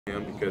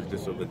him because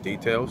just of the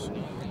details.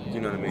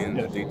 You know what I mean?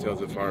 The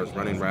details as far as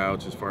running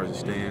routes, as far as his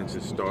stance,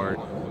 his start.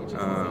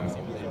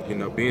 You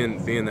know, being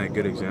that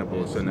good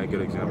example, setting that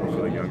good example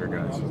for the younger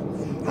guys.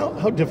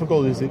 How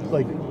difficult is it?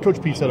 Like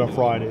Coach Pete said on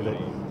Friday that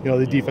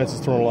the defense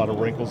is throwing a lot of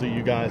wrinkles at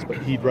you guys, but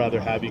he'd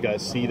rather have you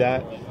guys see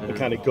that and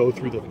kind of go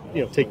through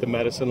the take the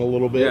medicine a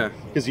little bit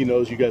because he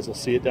knows you guys will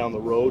see it down the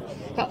road.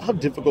 How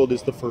difficult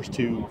is the first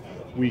 2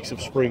 weeks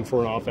of spring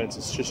for an offense?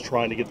 It's just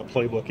trying to get the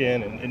playbook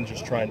in and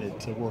just trying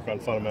to work on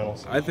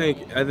fundamentals. I think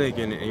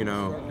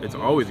it's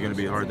always going to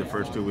be hard the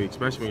first 2 weeks,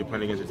 especially when you're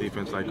playing against a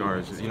defense like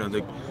ours.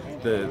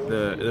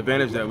 The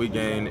advantage that we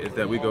gain is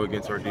that we go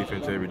against our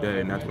defense every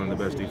day, and that's one of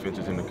the best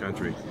defenses in the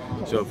country.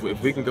 So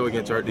if we can go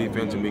against our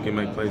defense and we can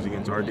make plays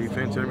against our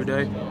defense every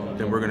day,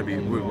 then we're going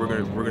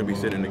to be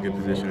sitting in a good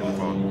position in the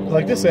fall.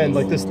 Like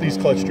these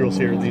clutch drills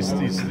here, these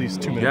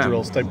 2-minute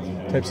drills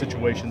type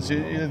situations.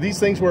 These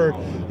things where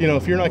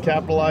if you're not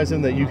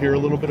capitalizing, that you hear a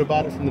little bit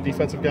about it from the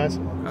defensive guys.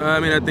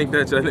 I think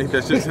that's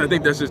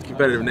just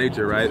competitive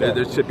nature, right?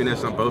 There's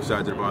chippiness on both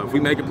sides of the ball. If we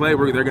make a play,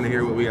 they're going to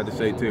hear what we have to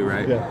say too,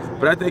 right? Yeah.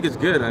 But I think it's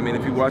good. I mean,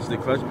 if you watch the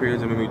clutch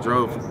periods, we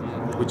drove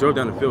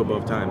down the field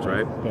both times,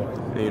 right? Yeah.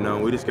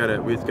 And, we just gotta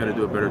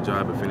do a better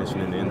job of finishing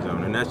in the end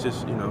zone, and that's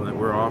just that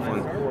we're off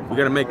on. We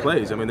got to make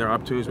plays. I mean, their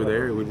opportunities were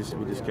there. We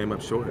just came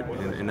up short,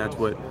 and that's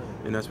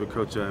what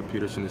Coach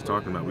Peterson is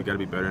talking about. We got to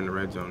be better in the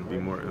red zone, be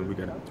more, and we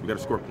got to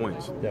score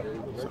points. Yeah.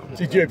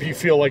 So do you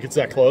feel like it's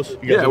that close?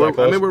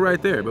 We're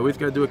right there, but we've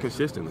got to do it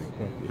consistently.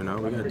 We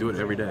got to do it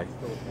every day.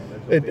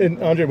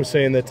 And Andre was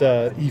saying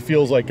that he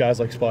feels like guys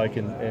like Spike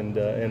and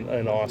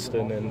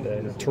Austin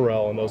and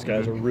Terrell and those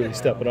guys are really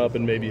stepping up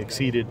and maybe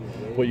exceeded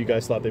what you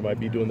guys thought they might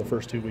be doing the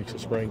first 2 weeks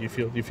of spring. Do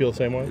you feel the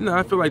same way? No,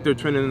 I feel like they're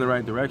trending in the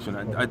right direction.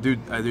 I do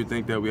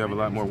think that we have a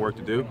lot more work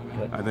to do.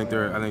 I think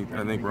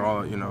we're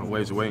all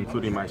ways away,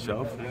 including myself.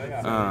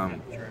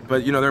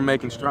 But they're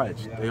making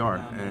strides. They are,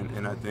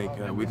 and I think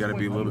we got to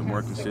be a little bit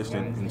more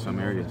consistent in some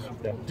areas.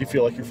 Yeah. Do you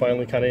feel like you're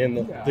finally kind of in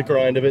the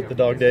grind of it, the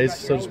dog days,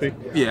 so to speak?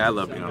 Yeah, I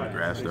love being on the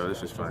grass though.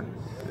 This is fun.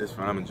 It's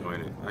fun. I'm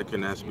enjoying it. I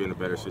couldn't ask to be in a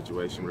better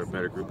situation with a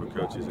better group of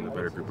coaches and a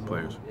better group of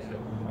players.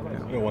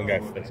 Yeah. One guy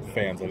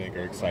fans I think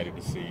are excited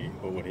to see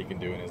what he can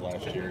do in his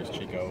last year is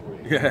Chico.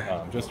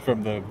 Yeah. Just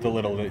from the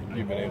little that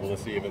you've been able to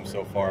see of him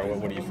so far,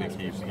 what do you think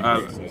he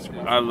brings?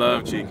 I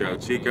love Chico.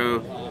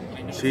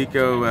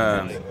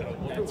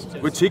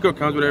 What Chico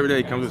comes with every day,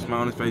 he comes with a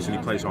smile on his face and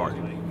he plays hard.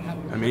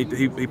 I mean,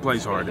 he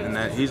plays hard, and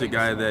that he's a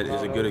guy that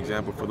is a good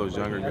example for those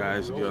younger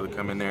guys to be able to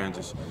come in there and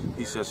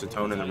he sets the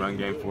tone in the run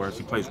game for us.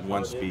 He plays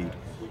one speed,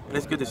 and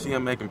it's good to see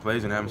him making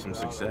plays and having some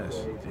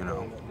success.